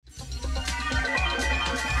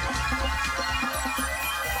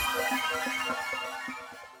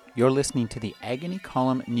You're listening to the Agony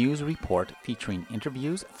Column News Report featuring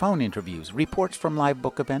interviews, phone interviews, reports from live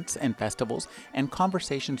book events and festivals, and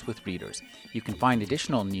conversations with readers. You can find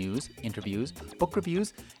additional news, interviews, book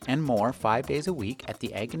reviews, and more 5 days a week at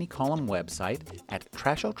the Agony Column website at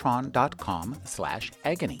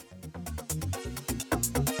trashotron.com/agony.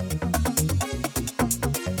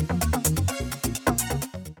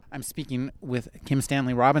 I'm speaking with Kim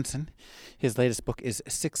Stanley Robinson. His latest book is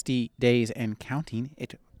 60 Days and Counting.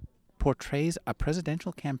 It portrays a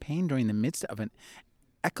presidential campaign during the midst of an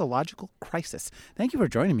ecological crisis. Thank you for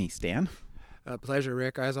joining me, Stan. Pleasure,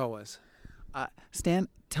 Rick, as always. Stan,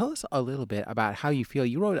 tell us a little bit about how you feel.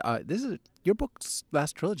 You wrote your book's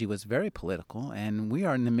last trilogy was very political, and we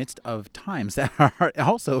are in the midst of times that are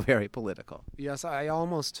also very political. Yes, I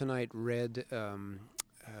almost tonight read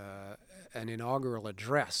an inaugural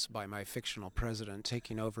address by my fictional president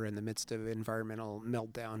taking over in the midst of environmental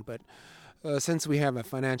meltdown, but since we have a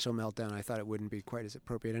financial meltdown, I thought it wouldn't be quite as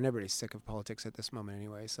appropriate, and everybody's sick of politics at this moment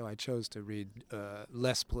anyway, so I chose to read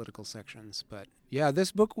less political sections. But yeah,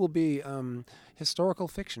 this book will be historical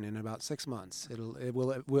fiction in about 6 months.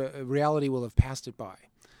 Reality will have passed it by.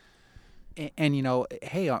 And you know,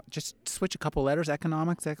 hey, just switch a couple letters,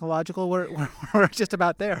 economics, ecological, we're just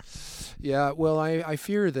about there. Yeah, well, I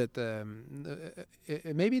fear that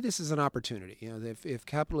maybe this is an opportunity. You know, if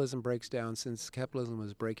capitalism breaks down, since capitalism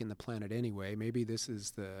was breaking the planet anyway, maybe this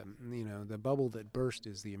is the bubble that burst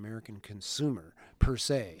is the American consumer per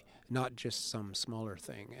se, not just some smaller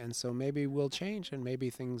thing. And so maybe we'll change, and maybe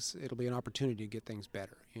it'll be an opportunity to get things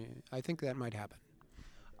better. I think that might happen.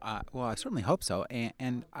 Well, I certainly hope so.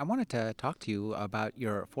 And I wanted to talk to you about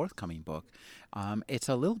your forthcoming book. It's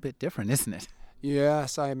a little bit different, isn't it?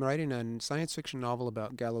 Yes, I'm writing a science fiction novel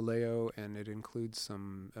about Galileo, and it includes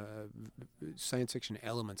some science fiction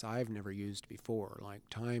elements I've never used before, like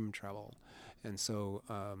time travel. And so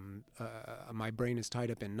my brain is tied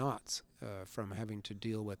up in knots from having to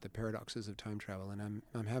deal with the paradoxes of time travel, and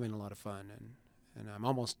I'm having a lot of fun, and I'm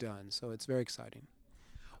almost done, so it's very exciting.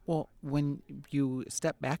 Well, when you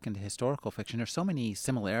step back into historical fiction, there's so many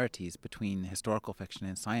similarities between historical fiction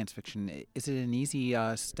and science fiction. Is it an easy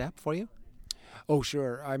step for you? Oh,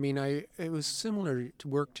 sure. I mean, it was similar to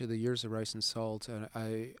work to The Years of Rice and Salt.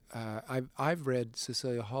 And I've read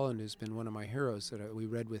Cecilia Holland, who's been one of my heroes that we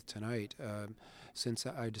read with tonight, since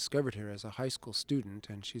I discovered her as a high school student.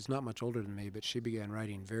 And she's not much older than me, but she began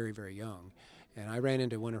writing very, very young. And I ran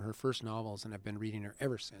into one of her first novels, and I've been reading her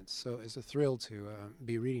ever since. So it's a thrill to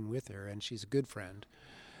be reading with her, and she's a good friend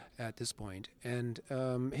at this point. And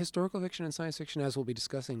historical fiction and science fiction, as we'll be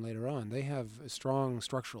discussing later on, they have strong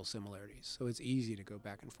structural similarities. So it's easy to go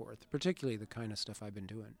back and forth, particularly the kind of stuff I've been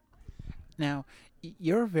doing. Now,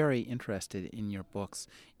 you're very interested in your books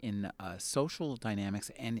in social dynamics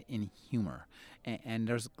and in humor. And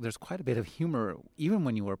there's quite a bit of humor, even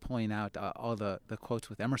when you were pulling out all the quotes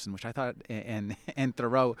with Emerson, which I thought, and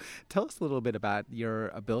Thoreau. Tell us a little bit about your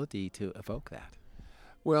ability to evoke that.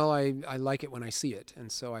 Well, I like it when I see it,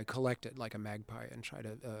 and so I collect it like a magpie and try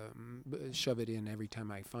to shove it in every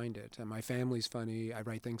time I find it. My family's funny. I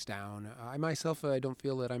write things down. I myself, I don't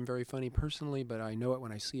feel that I'm very funny personally, but I know it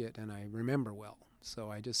when I see it, and I remember well.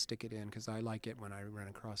 So I just stick it in because I like it when I run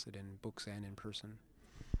across it in books and in person.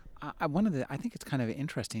 I think it's kind of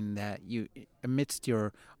interesting that you, amidst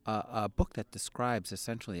your book that describes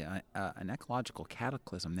essentially an ecological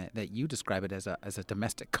cataclysm, that you describe it as a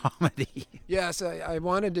domestic comedy. Yes, I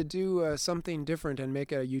wanted to do something different and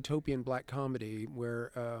make a utopian black comedy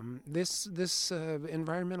where this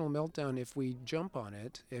environmental meltdown, if we jump on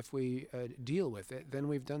it, if we deal with it, then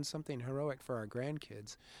we've done something heroic for our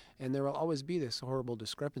grandkids, and there will always be this horrible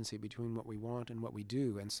discrepancy between what we want and what we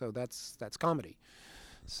do, and so that's comedy.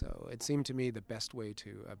 So it seemed to me the best way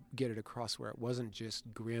to get it across where it wasn't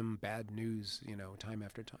just grim, bad news, time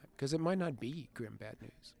after time. Because it might not be grim, bad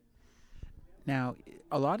news. Now,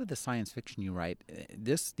 a lot of the science fiction you write,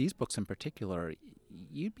 these books in particular,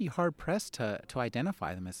 you'd be hard-pressed to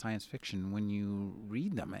identify them as science fiction when you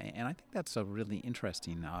read them. And I think that's a really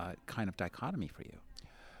interesting kind of dichotomy for you.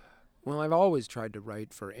 Well, I've always tried to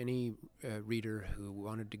write for any reader who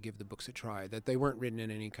wanted to give the books a try, that they weren't written in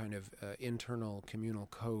any kind of internal communal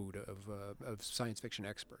code of science fiction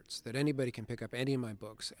experts, that anybody can pick up any of my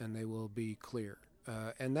books and they will be clear.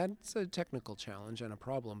 And that's a technical challenge and a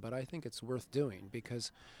problem, but I think it's worth doing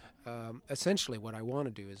because essentially what I want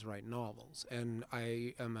to do is write novels. And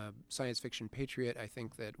I am a science fiction patriot. I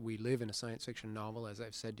think that we live in a science fiction novel, as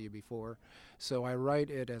I've said to you before. So I write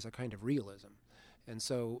it as a kind of realism. And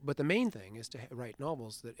so, but the main thing is to write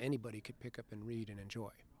novels that anybody could pick up and read and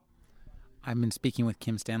enjoy. I've been speaking with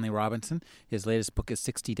Kim Stanley Robinson. His latest book is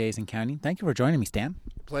 60 Days and Counting. Thank you for joining me, Stan.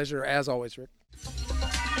 Pleasure, as always, Rick.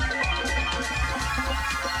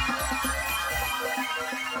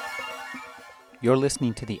 You're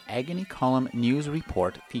listening to the Agony Column News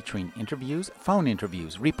Report, featuring interviews, phone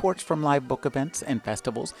interviews, reports from live book events and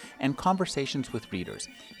festivals, and conversations with readers.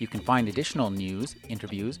 You can find additional news,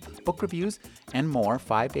 interviews, book reviews, and more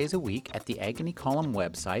 5 days a week at the Agony Column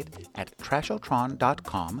website at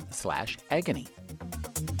trashotron.com/agony.